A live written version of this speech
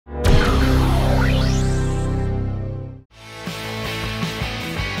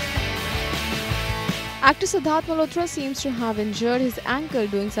Actor Sidharth Malhotra seems to have injured his ankle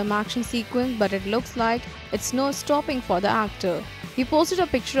doing some action sequence, but it looks like it's no stopping for the actor. He posted a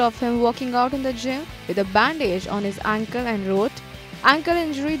picture of him working out in the gym with a bandage on his ankle and wrote, "Ankle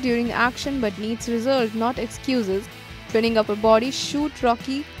injury during action but needs result, not excuses. Training upper body, shoot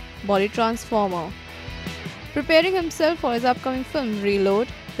Rocky, body transformer." Preparing himself for his upcoming film, Reload,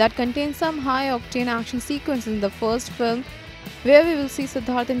 that contains some high-octane action sequences in the first film, where we will see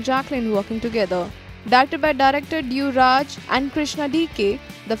Sidharth and Jacqueline working together. Directed by director Du Raj and Krishna DK,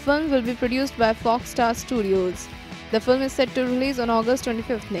 the film will be produced by Fox Star Studios. The film is set to release on August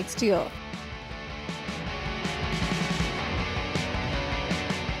 25th next year.